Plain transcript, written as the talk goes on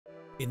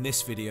In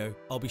this video,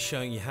 I'll be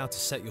showing you how to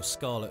set your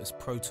Scarlett as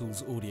Pro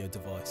Tools audio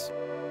device.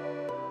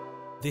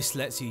 This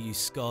lets you use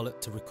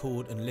Scarlett to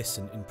record and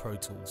listen in Pro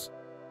Tools.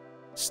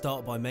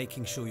 Start by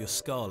making sure your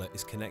Scarlett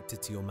is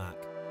connected to your Mac.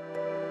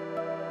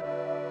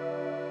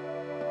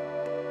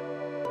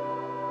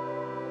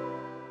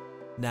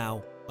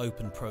 Now,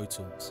 open Pro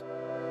Tools.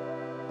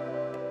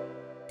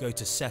 Go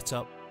to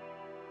Setup,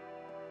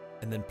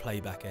 and then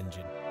Playback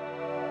Engine.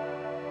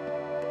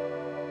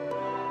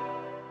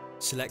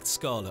 Select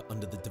Scarlett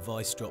under the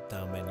Device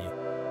drop-down menu.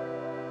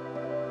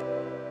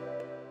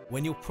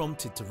 When you're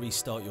prompted to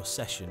restart your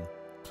session,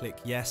 click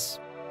Yes,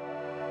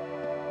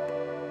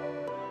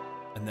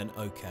 and then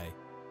OK.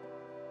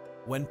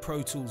 When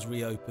Pro Tools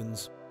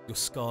reopens, your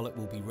Scarlett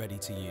will be ready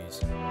to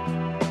use.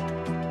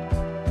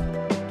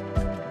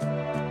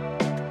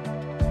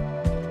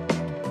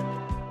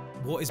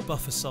 What is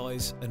buffer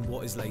size and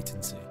what is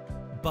latency?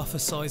 Buffer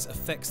size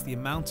affects the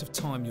amount of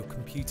time your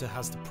computer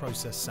has to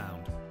process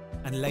sound,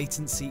 and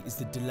latency is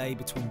the delay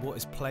between what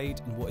is played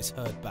and what is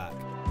heard back.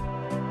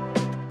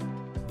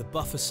 The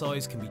buffer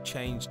size can be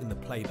changed in the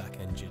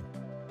Playback Engine.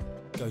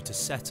 Go to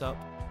Setup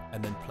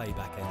and then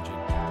Playback Engine.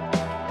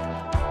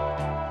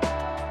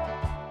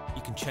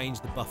 You can change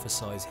the buffer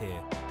size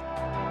here.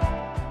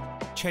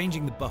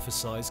 Changing the buffer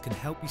size can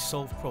help you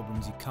solve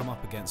problems you come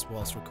up against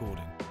whilst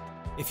recording.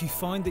 If you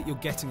find that you're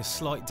getting a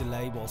slight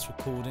delay whilst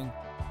recording,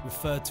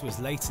 referred to as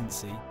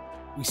latency,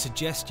 we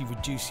suggest you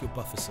reduce your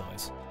buffer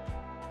size.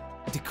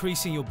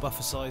 Decreasing your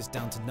buffer size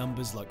down to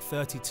numbers like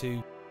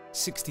 32,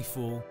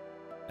 64,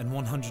 and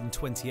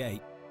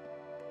 128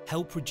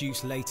 help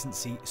reduce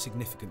latency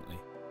significantly.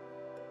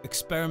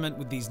 Experiment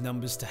with these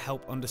numbers to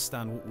help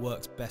understand what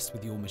works best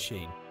with your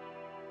machine.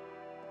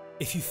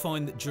 If you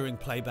find that during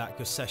playback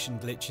your session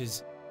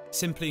glitches,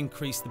 simply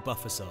increase the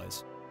buffer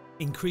size.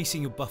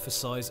 Increasing your buffer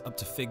size up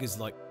to figures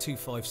like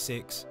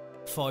 256,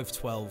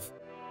 512,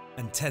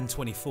 and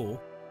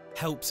 1024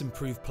 helps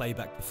improve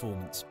playback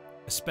performance,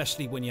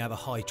 especially when you have a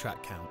high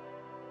track count.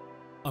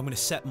 I'm going to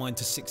set mine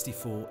to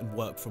 64 and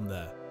work from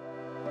there.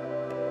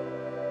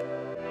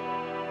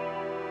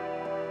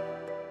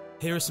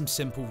 Here are some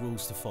simple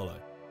rules to follow.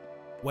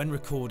 When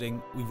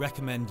recording, we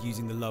recommend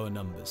using the lower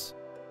numbers.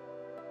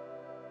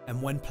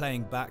 And when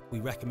playing back, we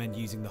recommend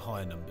using the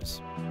higher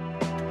numbers.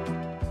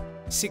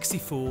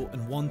 64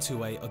 and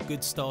 128 are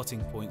good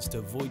starting points to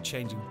avoid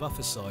changing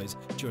buffer size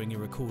during your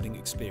recording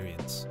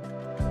experience.